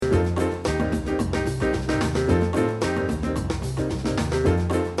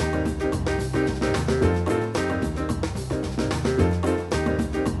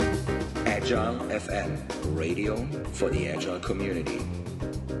for the Agile community.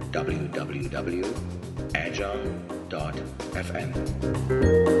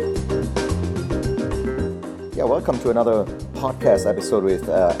 www.agile.fm. Yeah, welcome to another podcast episode with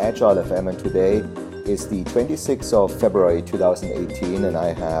Agile FM, and today is the 26th of February 2018, and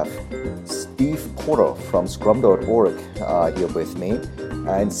I have Steve Porter from Scrum.org here with me.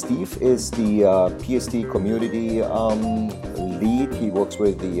 And Steve is the PST community lead. He works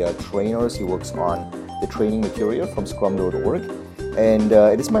with the trainers. He works on the training material from Scrum.org. And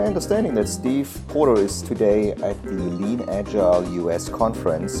it is my understanding that Steve Porter is today at the Lean Agile US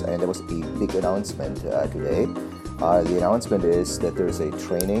conference, and there was a big announcement today. The announcement is that there is a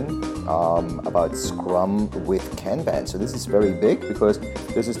training about Scrum with Kanban. So this is very big because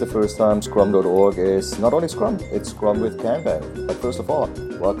this is the first time Scrum.org is not only Scrum, it's Scrum with Kanban. But first of all,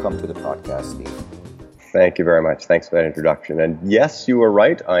 welcome to the podcast, Steve. Thank you very much. Thanks for that introduction. And yes, you are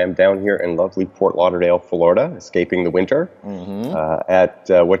right. I am down here in lovely Fort Lauderdale, Florida, escaping the winter at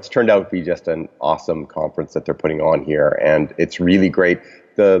what's turned out to be just an awesome conference that they're putting on here. And it's really great.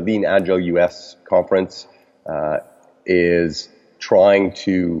 The Lean Agile US conference is trying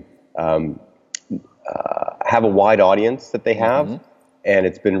to have a wide audience that they have. And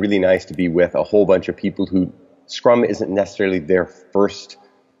it's been really nice to be with a whole bunch of people who Scrum isn't necessarily the first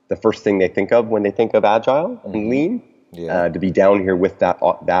thing they think of when they think of Agile and Lean. To be down here with that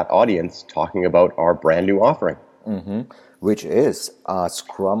audience talking about our brand new offering. Which is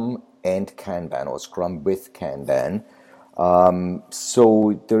Scrum and Kanban, or Scrum with Kanban.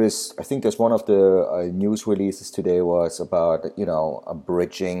 So there is, I think there's one of the news releases today was about,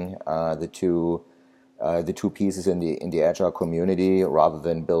 bridging the two pieces in the Agile community rather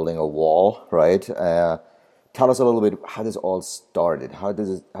than building a wall, right? Tell us a little bit how this all started. How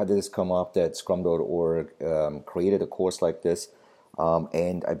did this come up that Scrum.org created a course like this,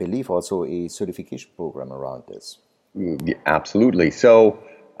 and I believe also a certification program around this? Yeah, absolutely. So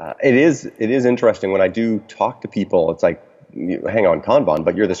it is interesting when I do talk to people. It's like, hang on, Kanban,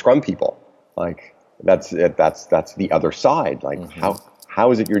 but you're the Scrum people. Like that's the other side. Like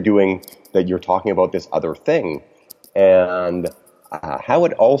how is it you're doing that? You're talking about this other thing, and how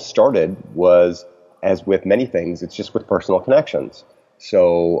it all started was, as with many things, it's just with personal connections.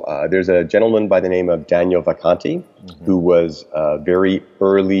 So there's a gentleman by the name of Daniel Vacanti, who was a very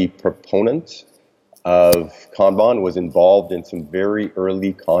early proponent of Kanban, was involved in some very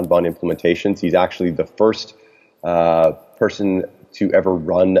early Kanban implementations. He's actually the first person to ever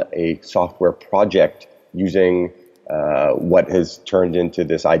run a software project using what has turned into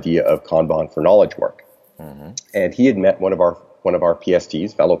this idea of Kanban for knowledge work. And he had met one of our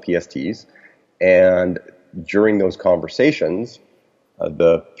PSTs, fellow PSTs, and during those conversations,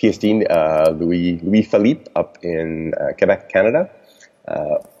 the PST, Louis Philippe up in Quebec, Canada,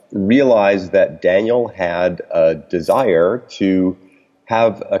 realized that Daniel had a desire to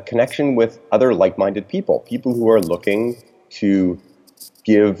have a connection with other like-minded people who are looking to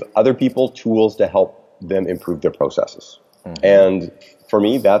give other people tools to help them improve their processes. And for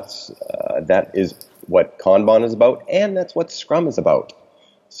me, that is what Kanban is about, and that's what Scrum is about.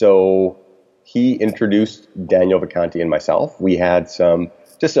 So he introduced Daniel Vacanti and myself. We had some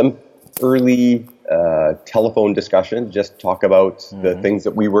early telephone discussions, just talk about the things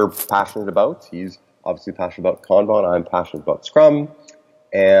that we were passionate about. He's obviously passionate about Kanban. I'm passionate about Scrum.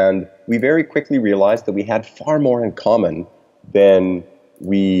 And we very quickly realized that we had far more in common than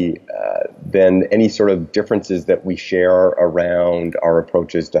any sort of differences that we share around our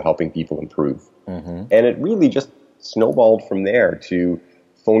approaches to helping people improve. And it really just snowballed from there to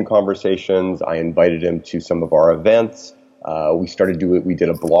phone conversations. I invited him to some of our events. We did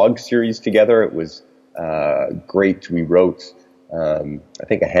a blog series together. It was great. We wrote, I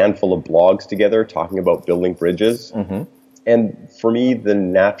think, a handful of blogs together talking about building bridges. And for me, the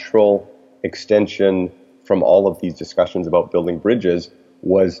natural extension from all of these discussions about building bridges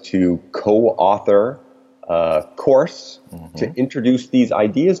was to co-author a course to introduce these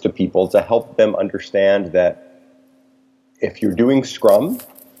ideas to people, to help them understand that if you're doing Scrum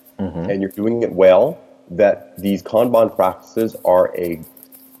and you're doing it well, that these Kanban practices are a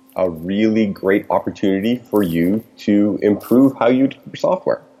really great opportunity for you to improve how you do your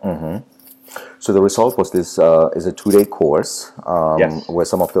software. So the result was this is a 2-day course where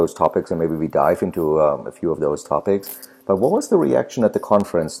some of those topics, and maybe we dive into a few of those topics. But what was the reaction at the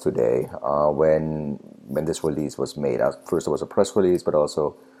conference today when this release was made? First, there was a press release, but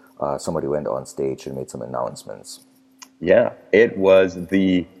also somebody went on stage and made some announcements. Yeah, it was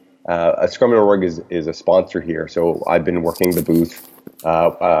Scrum.org is a sponsor here, so I've been working the booth.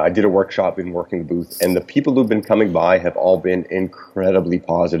 I did a workshop, been working the booth, and the people who've been coming by have all been incredibly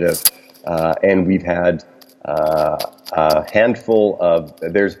positive. And we've had a handful of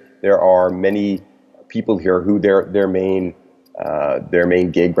there are many people here who their main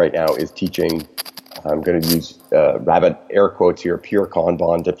gig right now is teaching. I'm going to use rabbit air quotes here, pure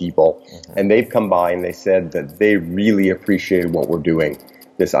Kanban to people. Mm-hmm. And they've come by and they said that they really appreciated what we're doing,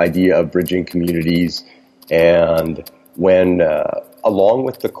 this idea of bridging communities. And when, along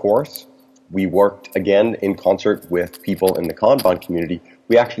with the course, we worked again in concert with people in the Kanban community.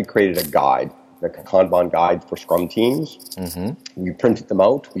 We actually created a guide, the Kanban guide for Scrum teams. Mm-hmm. We printed them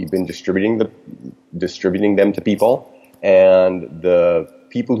out. We've been distributing them to people. And the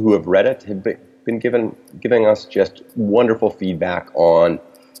people who have read it have been giving us just wonderful feedback on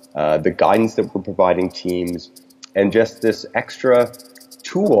the guidance that we're providing teams and just this extra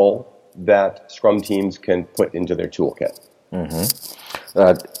tool that Scrum teams can put into their toolkit. Mm-hmm.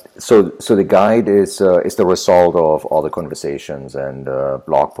 So the guide is the result of all the conversations and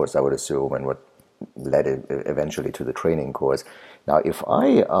blog posts, I would assume, and what led eventually to the training course. Now, if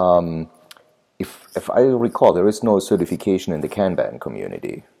I recall, there is no certification in the Kanban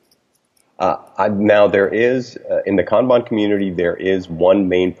community. Now there is, in the Kanban community, there is one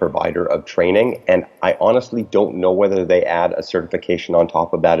main provider of training, and I honestly don't know whether they add a certification on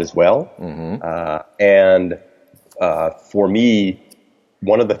top of that as well. Mm-hmm. For me,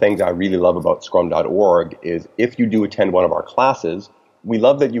 one of the things I really love about Scrum.org is if you do attend one of our classes, we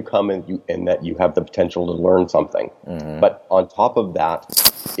love that you come and that you have the potential to learn something. Mm-hmm. But on top of that,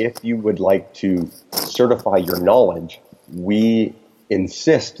 if you would like to certify your knowledge, we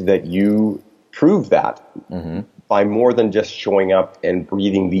insist that you prove that mm-hmm. by more than just showing up and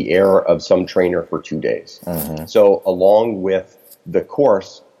breathing the air of some trainer for 2 days. Mm-hmm. So along with the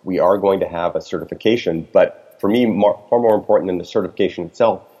course, we are going to have a certification. But for me, far more important than the certification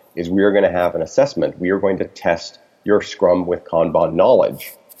itself is we are going to have an assessment. We are going to test your Scrum with Kanban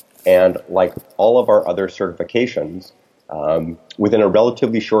knowledge. And like all of our other certifications, within a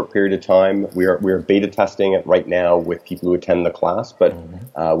relatively short period of time, we are beta testing it right now with people who attend the class, but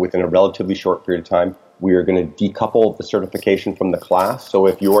within a relatively short period of time, we are going to decouple the certification from the class. So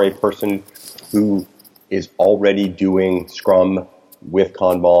if you're a person who is already doing Scrum with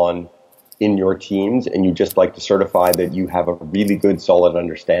Kanban in your teams and you just like to certify that you have a really good, solid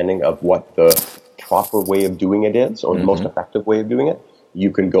understanding of what the proper way of doing it is, or the most effective way of doing it,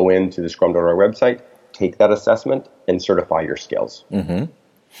 you can go into the Scrum.org website, take that assessment, and certify your skills. Mm-hmm.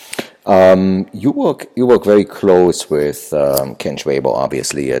 You work very close with Ken Schwaber,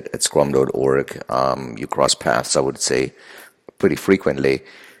 obviously, at Scrum.org. You cross paths, I would say, pretty frequently.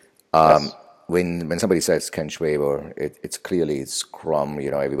 Yes. When somebody says Ken Schwaber, it's clearly Scrum.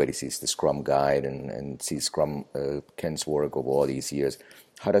 You know, everybody sees the Scrum guide and sees Scrum, Ken's work over all these years.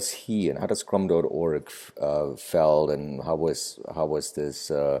 How does Scrum.org felt, and how was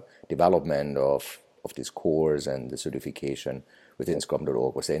this development of this course and the certification within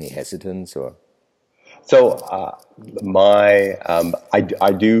Scrum.org? Was there any hesitance or? So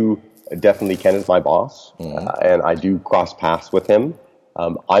I do definitely, Ken is my boss, and I do cross paths with him.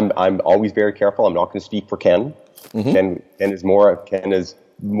 I'm always very careful. I'm not going to speak for Ken. Mm-hmm. Ken is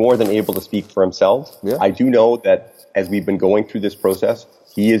more than able to speak for himself. Yeah. I do know that as we've been going through this process,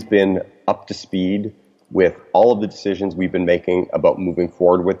 he has been up to speed with all of the decisions we've been making about moving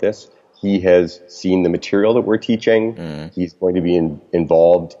forward with this. He has seen the material that we're teaching. Mm. He's going to be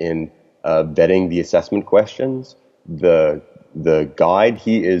involved in vetting the assessment questions, the guide.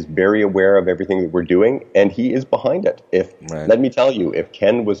 He is very aware of everything that we're doing, and he is behind it. Let me tell you, if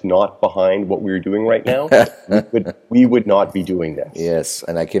Ken was not behind what we're doing right now, we would not be doing this. Yes,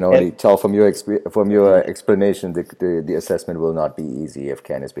 and I can only tell from your explanation the assessment will not be easy if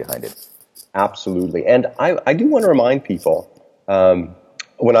Ken is behind it. Absolutely, and I do want to remind people.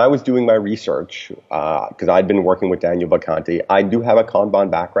 When I was doing my research, because I'd been working with Daniel Vacanti, I do have a Kanban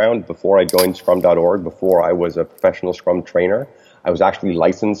background. Before I joined Scrum.org, before I was a professional Scrum trainer, I was actually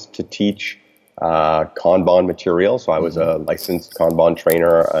licensed to teach Kanban material. So I was a licensed Kanban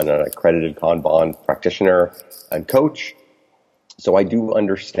trainer and an accredited Kanban practitioner and coach. So I do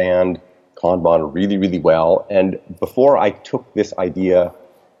understand Kanban really, really well. And before I took this idea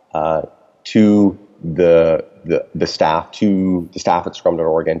to the staff at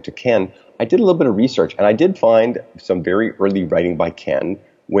Scrum.org and to Ken, I did a little bit of research, and I did find some very early writing by Ken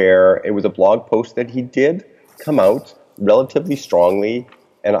where it was a blog post that he did come out relatively strongly,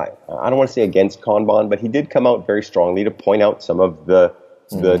 and I don't want to say against Kanban, but he did come out very strongly to point out some of the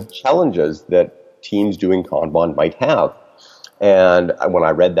challenges that teams doing Kanban might have. And when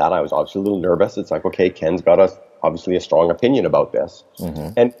I read that, I was obviously a little nervous. It's like, okay, Ken's got obviously a strong opinion about this.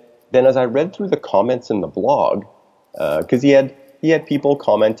 Mm-hmm. And then as I read through the comments in the blog, because he had people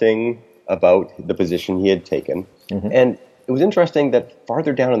commenting about the position he had taken. And it was interesting that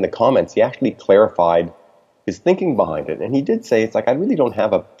farther down in the comments, he actually clarified his thinking behind it. And he did say, it's like, I really don't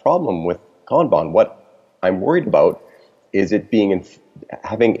have a problem with Kanban. What I'm worried about is it being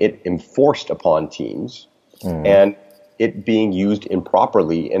having it enforced upon teams and it being used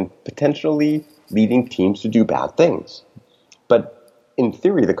improperly and potentially leading teams to do bad things. But in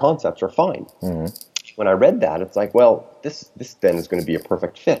theory, the concepts are fine. When I read that, it's like, well, this then is going to be a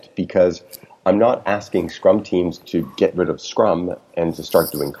perfect fit, because I'm not asking Scrum teams to get rid of Scrum and to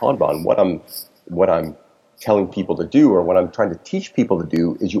start doing Kanban. What I'm telling people to do, or what I'm trying to teach people to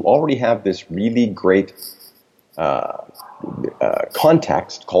do, is you already have this really great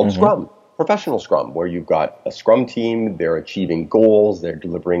context called Scrum, professional Scrum, where you've got a Scrum team, they're achieving goals, they're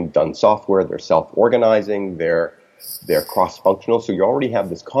delivering done software, they're self-organizing, they're cross-functional. So you already have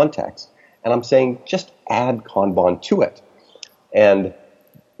this context. And I'm saying just add Kanban to it. And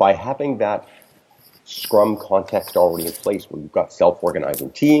by having that Scrum context already in place, where you've got self-organizing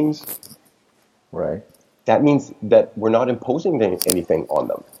teams, right, that means that we're not imposing anything on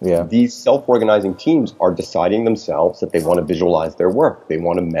them. Yeah. These self-organizing teams are deciding themselves that they want to visualize their work. They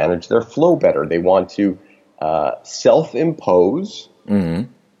want to manage their flow better. They want to self-impose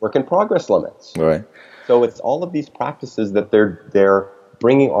work in progress limits. Right. So it's all of these practices that they're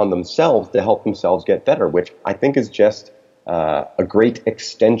bringing on themselves to help themselves get better, which I think is just a great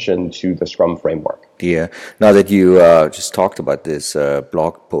extension to the Scrum framework. Yeah. Now that you just talked about this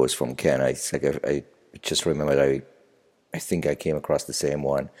blog post from Ken, I just remembered I think I came across the same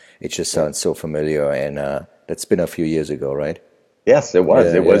one. It just sounds so familiar, and that's been a few years ago, right? Yes, it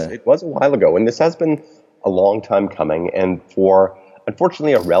was. Yeah, It was a while ago, and this has been a long time coming. And for,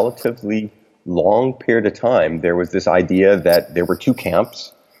 unfortunately, a relatively long period of time, there was this idea that there were two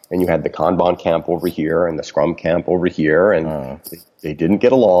camps, and you had the Kanban camp over here and the Scrum camp over here, and they didn't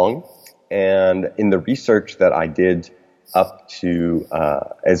get along. And in the research that I did up to,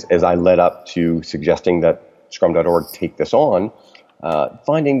 as I led up to suggesting that Scrum.org take this on,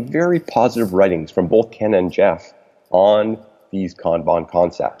 finding very positive writings from both Ken and Jeff on these Kanban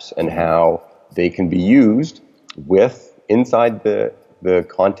concepts and how they can be used inside the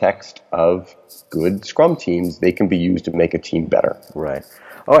context of good Scrum teams. They can be used to make a team better. Right.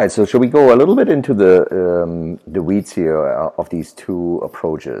 All right. So should we go a little bit into the weeds here of these two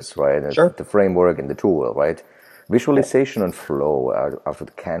approaches, right? Sure. The framework and the tool, right? Visualization and flow after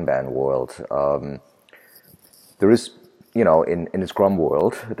the Kanban world. There is, in the Scrum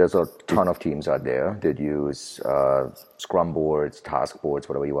world, there's a ton of teams out there that use Scrum boards, task boards,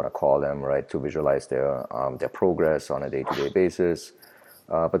 whatever you want to call them, right, to visualize their progress on a day-to-day basis.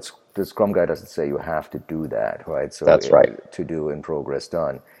 But the Scrum guide doesn't say you have to do that, right? So that's right. To do in progress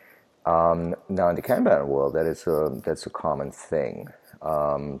done. Now in the Kanban world, that's a common thing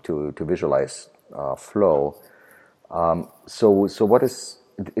to visualize flow. So what is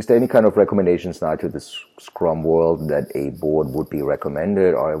there any kind of recommendations now to the Scrum world that a board would be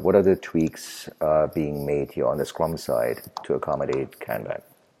recommended, or what are the tweaks being made here on the Scrum side to accommodate Kanban?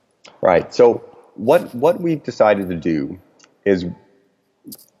 Right. So what we've decided to do is,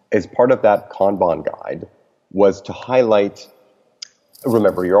 as part of that Kanban guide, was to highlight,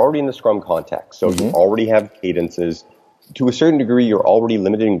 remember, you're already in the Scrum context, so you already have cadences. To a certain degree, you're already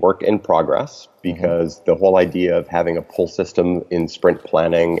limiting work in progress, because the whole idea of having a pull system in sprint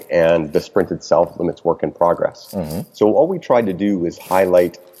planning and the sprint itself limits work in progress. So all we tried to do is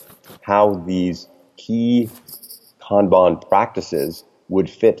highlight how these key Kanban practices would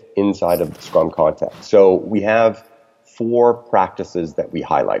fit inside of the Scrum context. So we have 4 practices that we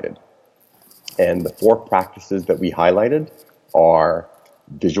highlighted. And the 4 practices that we highlighted are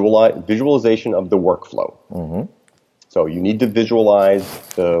visualization of the workflow. So you need to visualize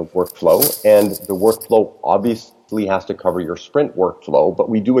the workflow, and the workflow obviously has to cover your sprint workflow, but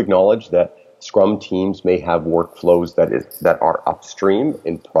we do acknowledge that Scrum teams may have workflows that are upstream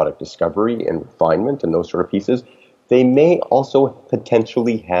in product discovery and refinement and those sort of pieces. They may also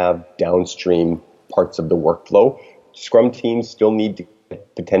potentially have downstream parts of the workflow. Scrum teams still need to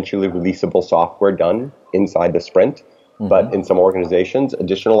get potentially releasable software done inside the sprint, but in some organizations,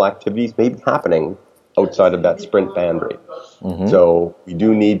 additional activities may be happening outside of that sprint boundary. So we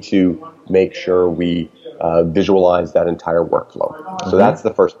do need to make sure we visualize that entire workflow. So that's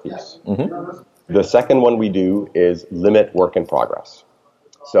the first piece. The second one we do is limit work in progress.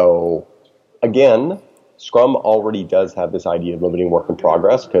 So again, Scrum already does have this idea of limiting work in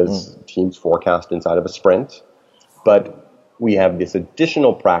progress because teams forecast inside of a sprint. But we have this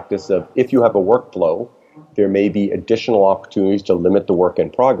additional practice of, if you have a workflow, there may be additional opportunities to limit the work in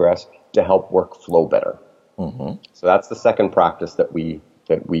progress to help work flow better. So that's the second practice that we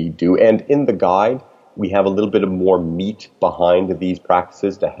that we do. And in the guide, we have a little bit of more meat behind these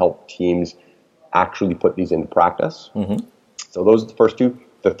practices to help teams actually put these into practice. So those are the first two.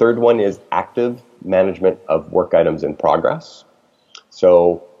 The third one is active management of work items in progress.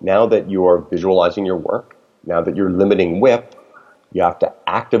 So now that you're visualizing your work, now that you're limiting WIP, you have to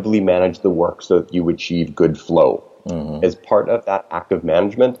actively manage the work so that you achieve good flow. As part of that active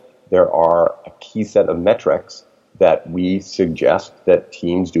management, there are a key set of metrics that we suggest that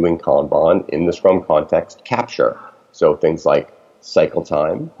teams doing Kanban in the Scrum context capture. So things like cycle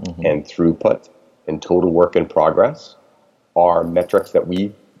time and throughput and total work in progress are metrics that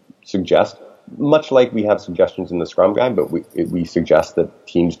we suggest, much like we have suggestions in the Scrum Guide, but we suggest that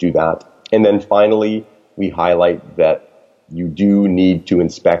teams do that. And then finally, we highlight that you do need to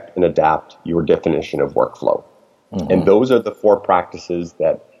inspect and adapt your definition of workflow. And those are the 4 practices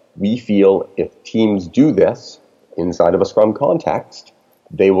that we feel if teams do this inside of a Scrum context,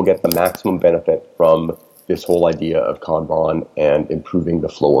 they will get the maximum benefit from this whole idea of Kanban and improving the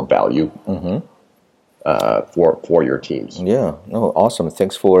flow of value for your teams. Yeah, no, awesome.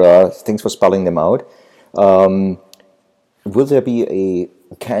 Thanks for spelling them out. Will there be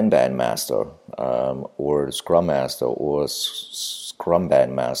a Kanban master, or Scrum master, or Scrum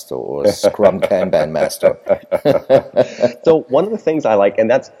Band master, or Scrum Kanban master? So one of the things I like, and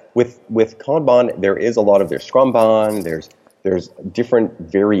that's with Kanban, there is a lot of there's Scrumban, there's different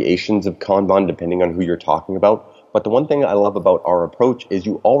variations of Kanban depending on who you're talking about. But the one thing I love about our approach is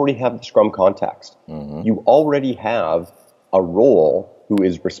you already have the Scrum context. You already have a role who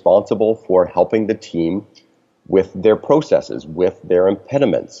is responsible for helping the team with their processes, with their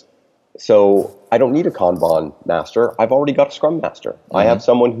impediments. So I don't need a Kanban master. I've already got a Scrum master. I have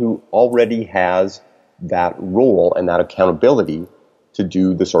someone who already has that role and that accountability to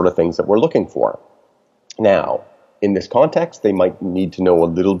do the sort of things that we're looking for. Now, in this context, they might need to know a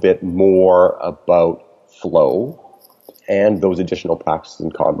little bit more about flow and those additional practices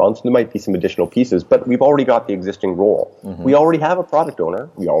in Kanban. So there might be some additional pieces, but we've already got the existing role. We already have a product owner.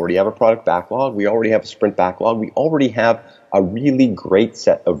 We already have a product backlog. We already have a sprint backlog. We already have a really great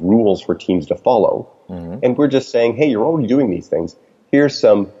set of rules for teams to follow. And we're just saying, hey, you're already doing these things. Here's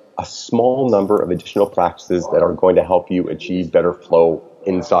a small number of additional practices that are going to help you achieve better flow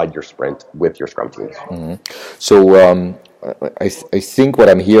inside your sprint with your Scrum teams. So I think what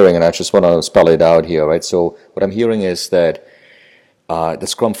I'm hearing, and I just want to spell it out here, right? So what I'm hearing is that the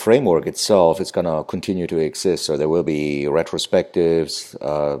Scrum framework itself is going to continue to exist. So there will be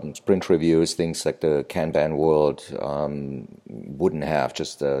retrospectives, sprint reviews, things like the Kanban world wouldn't have,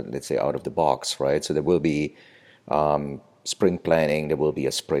 just let's say out of the box, right? So there will be sprint planning, there will be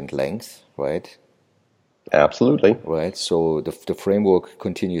a sprint length, right? Absolutely. Right. So the framework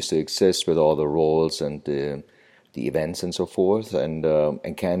continues to exist with all the roles and the events and so forth. And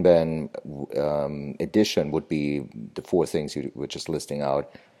Kanban edition would be the 4 things you were just listing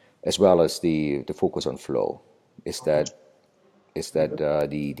out, as well as the focus on flow. Is that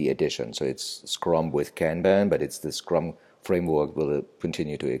the addition? So it's Scrum with Kanban, but it's the Scrum framework will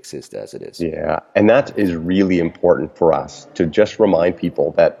continue to exist as it is. Yeah, and that is really important for us to just remind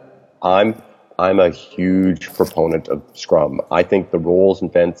people that I'm a huge proponent of Scrum. I think the roles,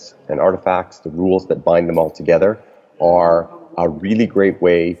 events, and artifacts, the rules that bind them all together, are a really great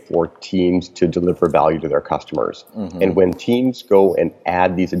way for teams to deliver value to their customers. And when teams go and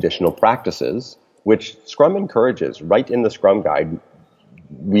add these additional practices, which Scrum encourages, right in the Scrum Guide,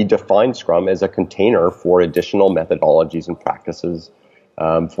 we define Scrum as a container for additional methodologies and practices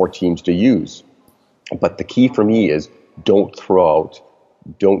for teams to use. But the key for me is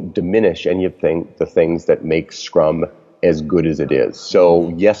don't diminish any of the things that make Scrum as good as it is.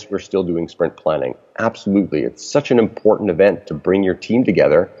 So yes, we're still doing sprint planning. Absolutely. It's such an important event to bring your team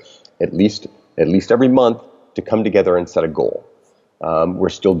together at least every month to come together and set a goal. We're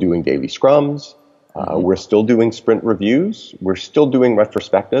still doing daily scrums. We're still doing sprint reviews. We're still doing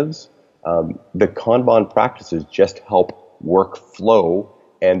retrospectives. The Kanban practices just help work flow,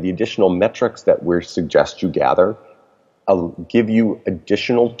 and the additional metrics that we suggest you gather give you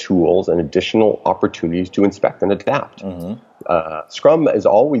additional tools and additional opportunities to inspect and adapt. Scrum has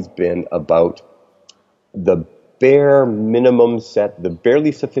always been about the bare minimum set, the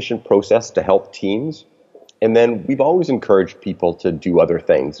barely sufficient process to help teams. And then we've always encouraged people to do other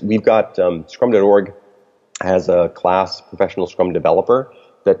things. We've got Scrum.org has a class, Professional Scrum Developer,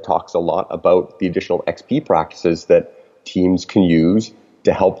 that talks a lot about the additional XP practices that teams can use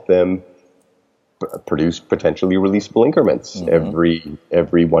to help them produce potentially releasable increments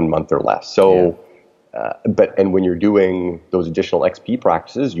every 1 month or less. So, and when you're doing those additional XP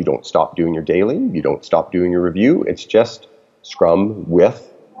practices, you don't stop doing your daily, you don't stop doing your review. It's just Scrum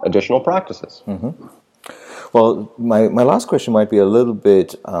with additional practices. Well, my last question might be a little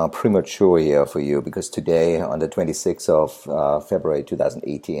bit premature here for you, because today, on the 26th of February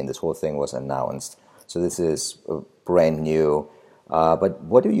 2018, this whole thing was announced. So this is brand new. But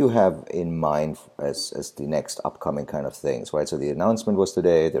what do you have in mind as the next upcoming kind of things, right? So the announcement was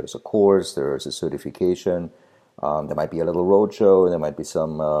today. There's a course. There's a certification. There might be a little roadshow. There might be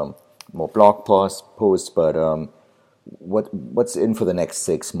some more blog posts. But what's in for the next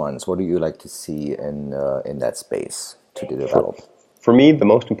 6 months? What do you like to see in that space to develop? For me, the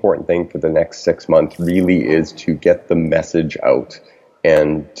most important thing for the next 6 months really is to get the message out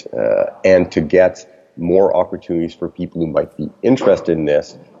and to get more opportunities for people who might be interested in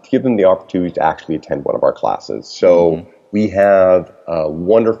this, to give them the opportunity to actually attend one of our classes. So we have a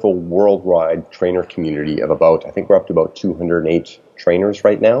wonderful worldwide trainer community of I think we're up to about 208 trainers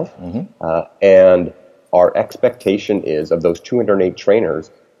right now. And our expectation is, of those 208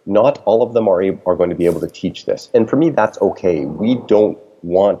 trainers, not all of them are going to be able to teach this. And for me, that's okay. We don't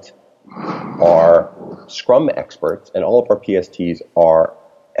want our Scrum experts, and all of our PSTs are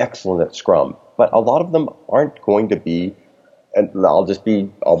excellent at Scrum, but a lot of them aren't going to be, and I'll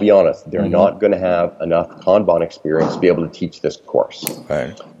be honest, they're not going to have enough Kanban experience to be able to teach this course.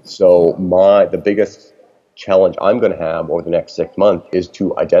 Right. So the biggest challenge I'm going to have over the next 6 months is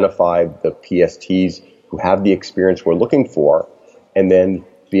to identify the PSTs who have the experience we're looking for, and then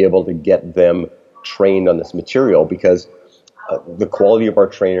be able to get them trained on this material, because the quality of our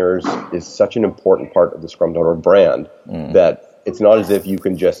trainers is such an important part of the Scrum.org brand that it's not as if you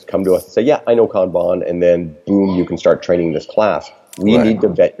can just come to us and say, yeah, I know Kanban, and then boom, you can start training this class. We need to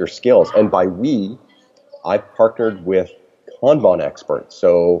vet your skills. And by we, I've partnered with Kanban experts.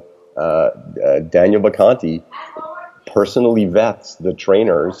 So Daniel Bacanti personally vets the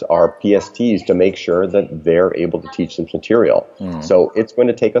trainers, our PSTs, to make sure that they're able to teach this material. So it's going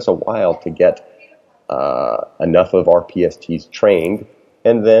to take us a while to get enough of our PSTs trained,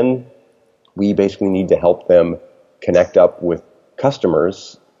 and then we basically need to help them connect up with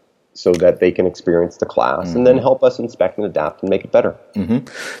customers so that they can experience the class, and then help us inspect and adapt and make it better.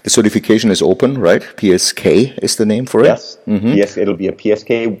 The certification is open, right? PSK is the name for it? Yes. Yes, it'll be a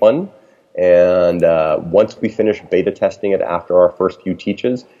PSK 1. And once we finish beta testing it after our first few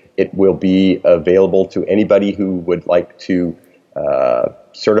teaches, it will be available to anybody who would like to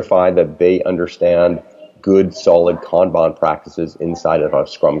certify that they understand good, solid Kanban practices inside of a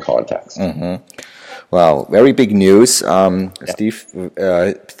Scrum context. Wow, very big news. Steve,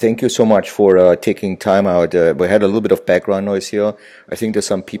 thank you so much for taking time out. We had a little bit of background noise here. I think there's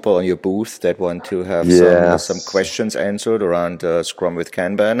some people on your booth that want to have some questions answered around Scrum with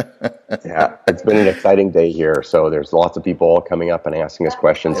Kanban. Yeah, it's been an exciting day here. So there's lots of people coming up and asking us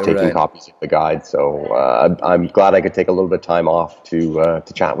questions, taking copies of the guide. So I'm glad I could take a little bit of time off to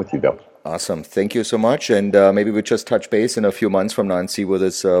chat with you, Bill. Awesome. Thank you so much. And maybe we just touch base in a few months from now and see where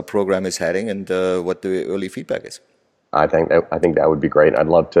this program is heading and what the early feedback is. I think that would be great. I'd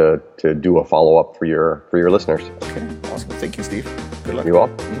love to do a follow-up for your listeners. Okay. Awesome. Thank you, Steve. Good luck. You're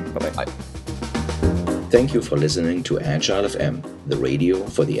welcome. Bye-bye. Bye. Thank you for listening to Agile FM, the radio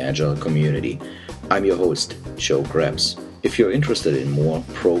for the Agile community. I'm your host, Joe Krebs. If you're interested in more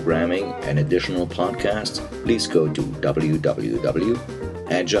programming and additional podcasts, please go to www.agile.fm.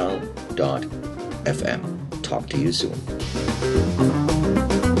 Talk to you soon.